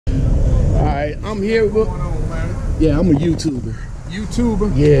right, I'm here with. What's going on, man? Yeah, I'm a YouTuber.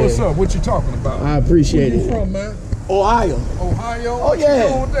 YouTuber? Yeah. What's up? What you talking about? I appreciate Where it. you from, man? Ohio. Ohio? Oh, yeah. What you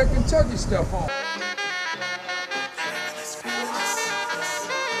doing with that Kentucky stuff on?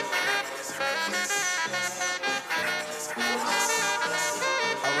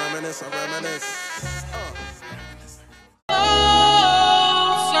 I reminisce.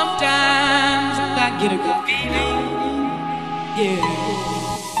 Sometimes I get a good feeling, yeah.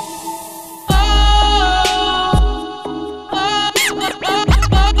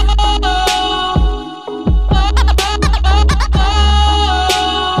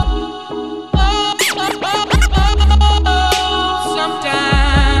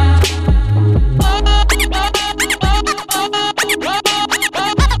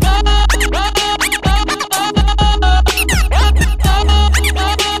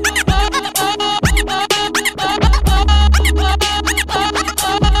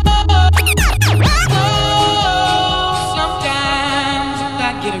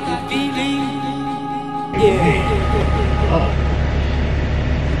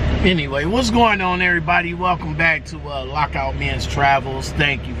 Anyway, what's going on, everybody? Welcome back to Lockoutmen's Travels.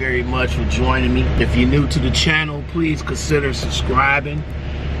 Thank you very much for joining me. If you're new to the channel, please consider subscribing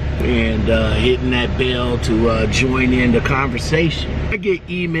and hitting that bell to join in the conversation. I get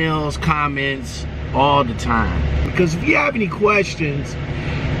emails, comments all the time, because if you have any questions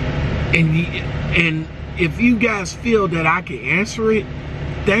and if you guys feel that I can answer it,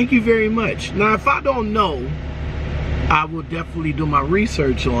 thank you very much. Now, if I don't know, I will definitely do my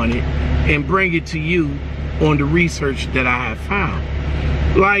research on it and bring it to you on the research that I have found.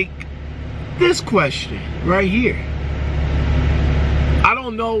 Like this question right here. I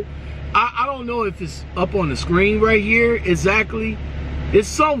don't know. I don't know if it's up on the screen right here exactly. It's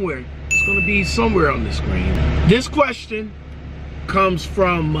somewhere. It's gonna be somewhere on the screen. This question comes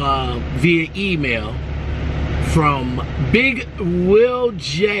from via email from Big Will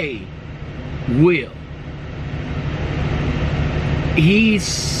J. Will. He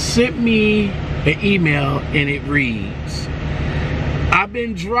sent me an email and it reads, I've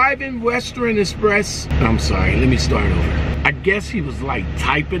been driving Western Express. I'm sorry, let me start over. I guess he was like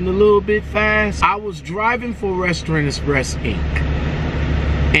typing a little bit fast. I was driving for Western Express Inc.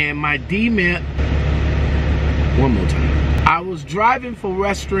 And my DM, one more time. I was driving for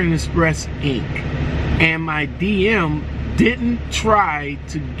Western Express Inc. And my DM didn't try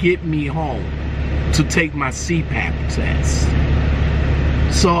to get me home to take my CPAP test.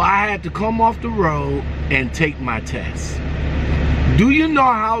 So I had to come off the road and take my test. Do you know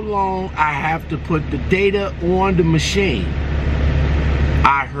how long I have to put the data on the machine?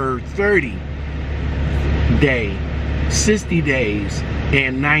 I heard 30 days, 60 days,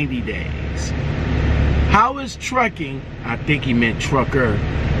 and 90 days. How is trucking, I think he meant trucker,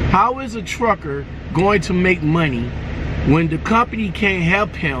 how is a trucker going to make money when the company can't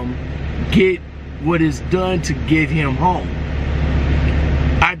help him get what is done to get him home?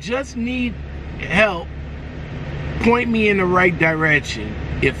 I just need help. Point me in the right direction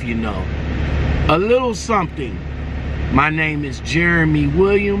if you know. A little something. My name is Jeremy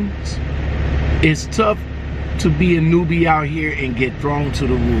Williams. It's tough to be a newbie out here and get thrown to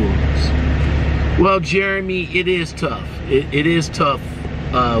the wolves. Well, Jeremy, it is tough. It is tough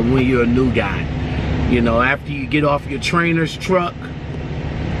when you're a new guy. You know, after you get off your trainer's truck,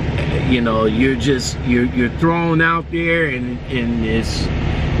 you know, you're thrown out there, and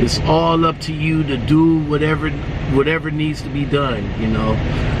it's all up to you to do whatever needs to be done. You know,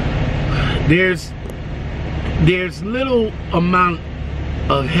 there's little amount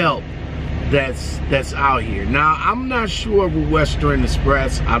of help that's out here. Now, I'm not sure with Western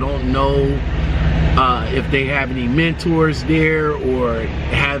Express. I don't know if they have any mentors there or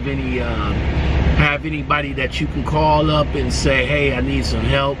have anybody that you can call up and say, hey, I need some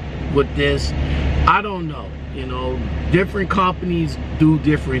help with this. I don't know. You know, different companies do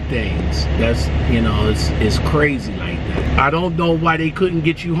different things. That's, you know, it's crazy like that. I don't know why they couldn't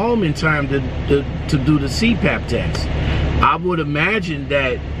get you home in time to do the CPAP test. I would imagine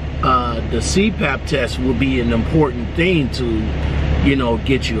that the CPAP test will be an important thing to, you know,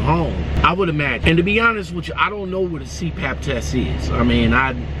 get you home. I would imagine. And to be honest with you, I don't know what a CPAP test is. I mean,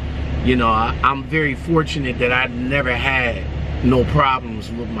 I'm very fortunate that I never had no problems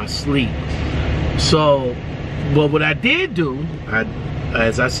with my sleep. So, but what I did do,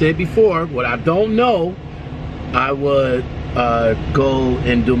 as I said before, what I don't know, I would go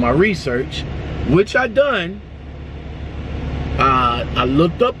and do my research, which I done. I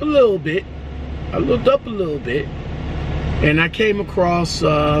looked up a little bit. And I came across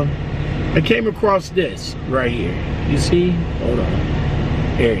this right here. You see? Hold on.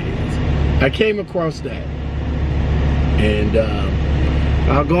 There it is. I came across that, and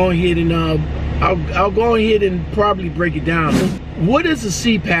I'll go ahead and I'll go ahead and probably break it down. What is a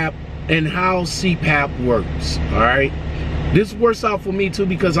CPAP and how CPAP works? All right, this works out for me too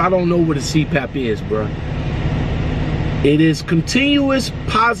because I don't know what a CPAP is, bro. It is continuous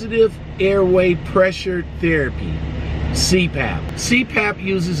positive airway pressure therapy, CPAP. CPAP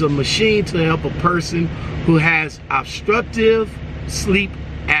uses a machine to help a person who has obstructive sleep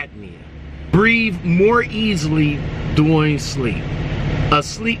apnea breathe more easily during sleep. A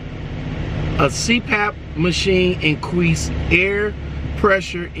CPAP machine increases air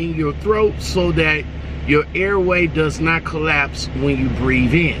pressure in your throat so that your airway does not collapse when you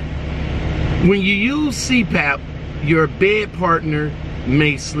breathe in. When you use CPAP, your bed partner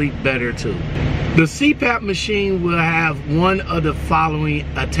may sleep better too. The CPAP machine will have one of the following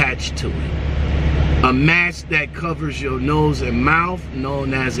attached to it: a mask that covers your nose and mouth,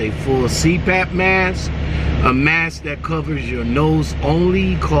 known as a full CPAP mask; a mask that covers your nose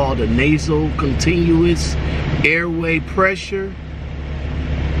only, called a nasal continuous airway pressure;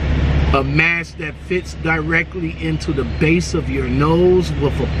 a mask that fits directly into the base of your nose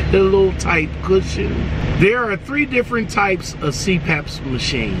with a pillow type cushion. There are 3 different types of CPAP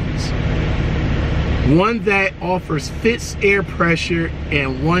machines: one that offers fixed air pressure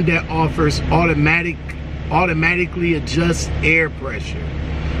and one that offers automatically adjusts air pressure,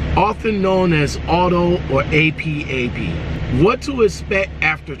 often known as auto or APAP. What to expect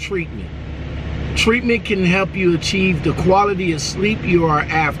after treatment? Treatment can help you achieve the quality of sleep you are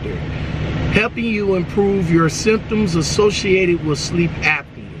after, helping you improve your symptoms associated with sleep apnea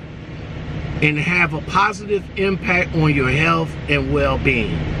and have a positive impact on your health and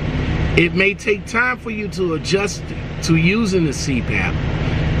well-being. It may take time for you to adjust to using the CPAP.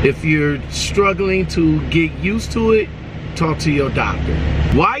 If you're struggling to get used to it, talk to your doctor.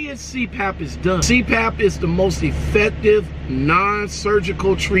 Why is CPAP is done? CPAP is the most effective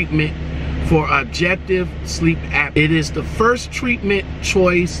non-surgical treatment for objective sleep apnea. It is the first treatment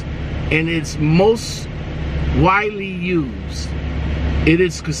choice and it's most widely used. It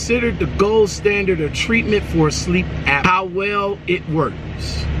is considered the gold standard of treatment for sleep apnea. How well it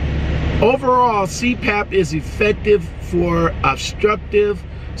works. Overall, CPAP is effective for obstructive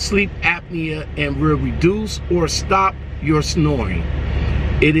sleep apnea and will reduce or stop your snoring.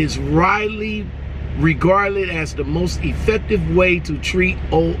 It is widely regarded as the most effective way to treat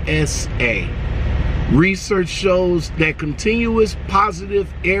OSA. Research shows that continuous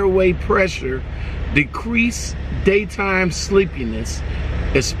positive airway pressure decreases daytime sleepiness,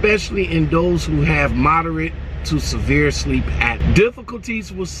 especially in those who have moderate to severe sleep apnea.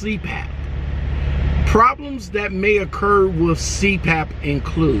 Difficulties with CPAP. Problems that may occur with CPAP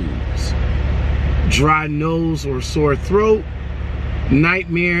includes dry nose or sore throat,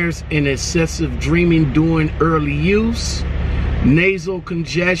 nightmares and excessive dreaming during early use, nasal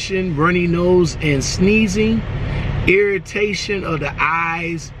congestion, runny nose and sneezing, irritation of the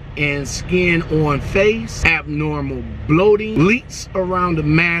eyes and skin on face, abnormal bloating, leaks around the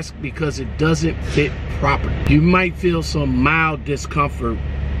mask because it doesn't fit properly. You might feel some mild discomfort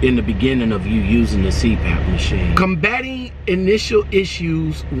in the beginning of you using the CPAP machine. Combating initial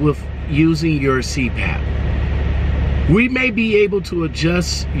issues with using your CPAP. We may be able to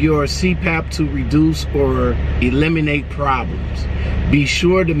adjust your CPAP to reduce or eliminate problems. Be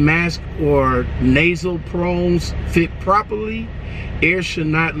sure the mask or nasal prongs fit properly. Air should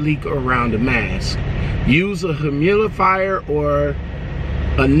not leak around the mask. Use a humidifier or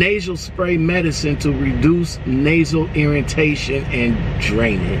a nasal spray medicine to reduce nasal irritation and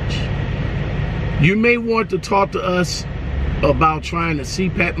drainage. You may want to talk to us about trying a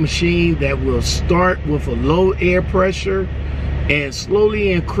CPAP machine that will start with a low air pressure and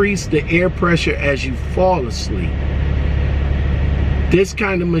slowly increase the air pressure as you fall asleep. This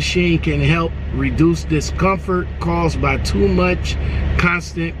kind of machine can help reduce discomfort caused by too much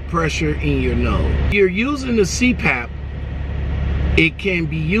constant pressure in your nose. If you're using the CPAP, it can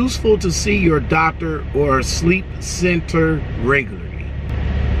be useful to see your doctor or a sleep center regularly.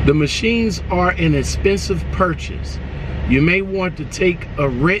 The machines are an expensive purchase. You may want to take a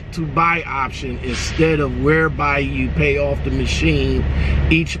rent to buy option instead of whereby you pay off the machine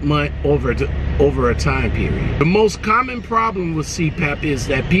each month over a time period. The most common problem with CPAP is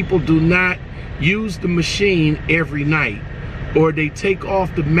that people do not use the machine every night, or they take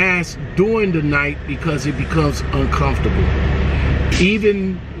off the mask during the night because it becomes uncomfortable.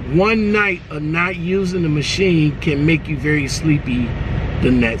 Even one night of not using the machine can make you very sleepy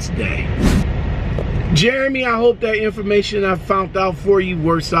the next day. Jeremy, I hope that information I found out for you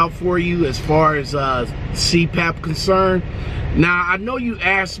works out for you as far as CPAP concerned. Now, I know you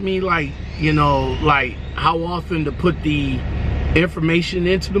asked me, like, you know, like how often to put the information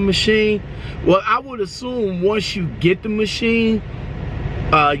into the machine. Well, I would assume once you get the machine,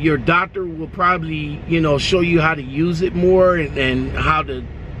 your doctor will probably, you know, show you how to use it more and how to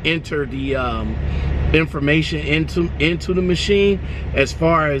enter the information into the machine as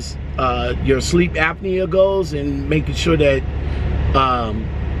far as your sleep apnea goes, and making sure that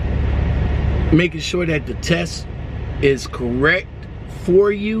the test is correct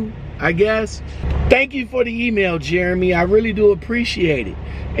for you, I guess. Thank you for the email, Jeremy. I really do appreciate it.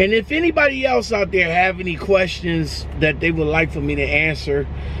 And if anybody else out there have any questions that they would like for me to answer,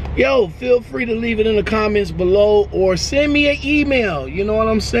 yo, feel free to leave it in the comments below or send me an email. You know what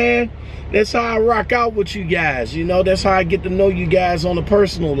I'm saying? That's how I rock out with you guys. You know, that's how I get to know you guys on a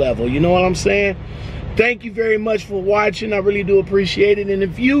personal level. You know what I'm saying? Thank you very much for watching. I really do appreciate it. And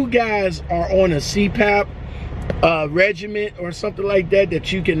if you guys are on a CPAP regimen or something like that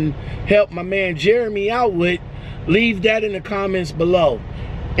that you can help my man Jeremy out with, leave that in the comments below.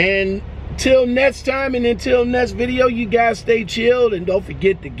 And till next time, and until next video, you guys stay chilled, and don't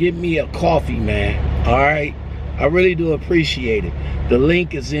forget to give me a coffee, man. All right, I really do appreciate it. The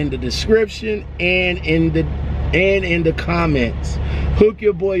link is in the description and in the comments. Hook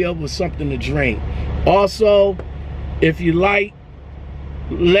your boy up with something to drink. Also, if you like,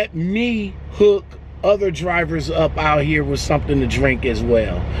 let me hook other drivers up out here with something to drink as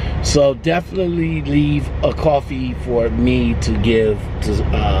well. So definitely leave a coffee for me to give to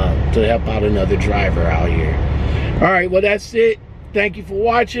help out another driver out here. All right, well, that's it. Thank you for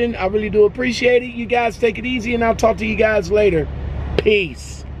watching. I really do appreciate it. You guys take it easy, and I'll talk to you guys later.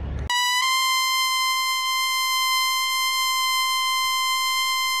 Peace.